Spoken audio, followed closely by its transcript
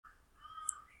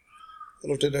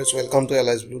Hello traders, welcome to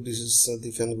Aliceblue. This is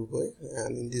Difen Gugoi,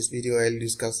 and in this video I'll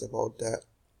discuss about the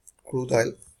crude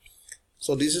oil.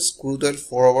 So this is crude oil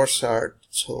 4-hour chart.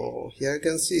 So here you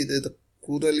can see that the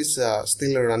crude oil is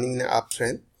still running in an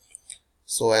uptrend.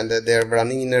 So and they're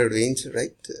running in a range,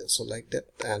 right? So like that.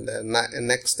 And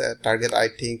next target, I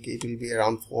think it will be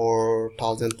around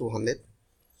 4,200.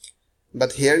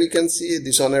 But here you can see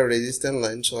this on a resistance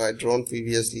line. So I drawn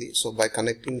previously. So by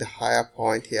connecting the higher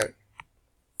point here,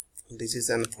 this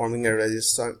is forming a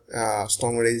resistance,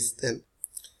 strong resistance.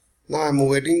 Now I'm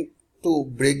waiting to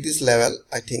break this level.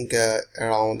 I think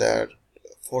around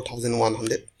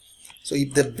 4,100. So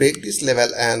if they break this level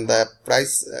and the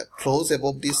price close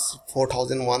above this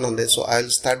 4,100, so I'll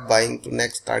start buying. To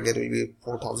next target will be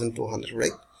 4,200,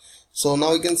 right? So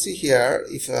now you can see here,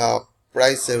 if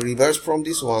price reverse from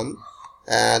this one,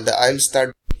 and I'll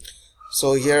start.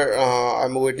 So here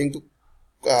I'm waiting to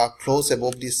close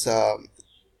above this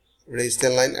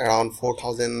resistance line around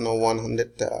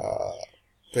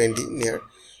 4,120 near.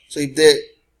 So if they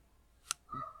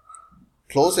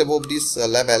close above this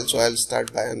level, so I'll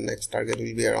start by, and next target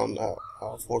will be around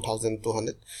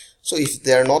 4,200. So if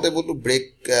they are not able to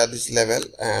break this level,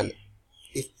 and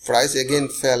if price again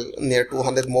fell near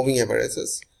 200 moving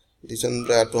averages, this one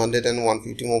 200 and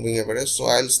 150 moving average, so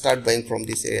I'll start buying from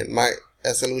this area. My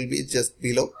SL will be just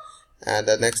below, and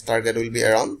the next target will be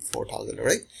around 4,000,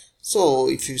 right? So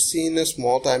if you see in a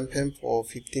small time frame for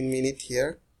 15 minutes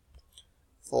here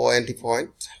for entry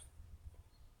point,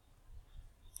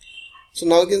 so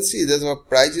now you can see that the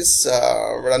price is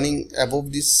running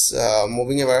above this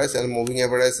moving average, and moving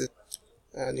average is,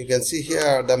 and you can see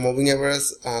here the moving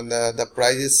average, and the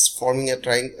price is forming a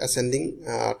ascending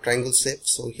triangle shape.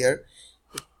 So here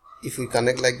if we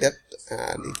connect like that,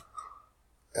 and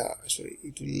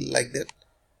it will like that,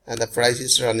 and the price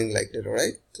is running like that,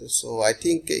 right? So I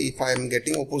think if I am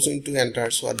getting opportunity to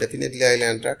enter, so definitely I'll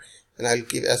enter, and I'll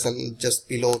keep SL just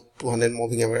below 200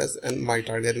 moving average, and my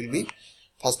target will be,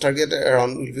 first target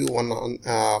around will be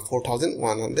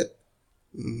 4,100,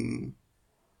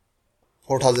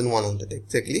 4,100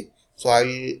 exactly. So I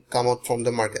will come out from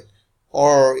the market.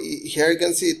 Or here you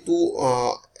can see two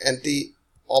anti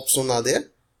option are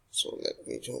there. So let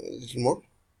me show a little more.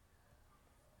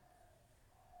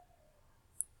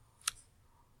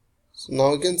 So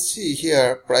now you can see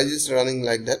here price is running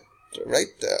like that,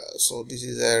 right? So this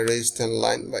is a resistance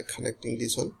line by connecting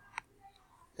this one,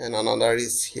 and another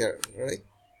is here, right?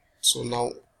 So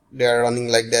now they are running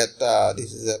like that.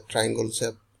 This is a triangle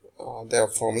shape they are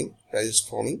forming, price is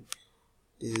forming.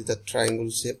 This is the triangle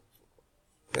shape,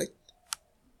 right?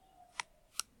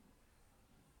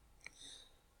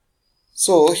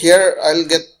 So here I'll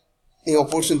get the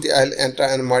opportunity, I'll enter,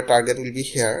 and my target will be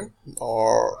here,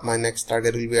 or my next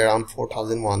target will be around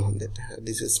 4,100.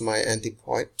 This is my entry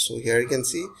point. So here you can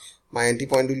see my entry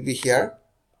point will be here,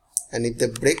 and if they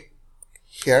break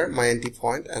here, my entry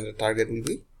point and the target will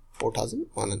be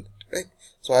 4,100, right?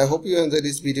 So I hope you enjoyed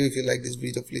this video. If you like this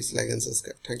video, please like and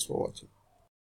subscribe. Thanks for watching.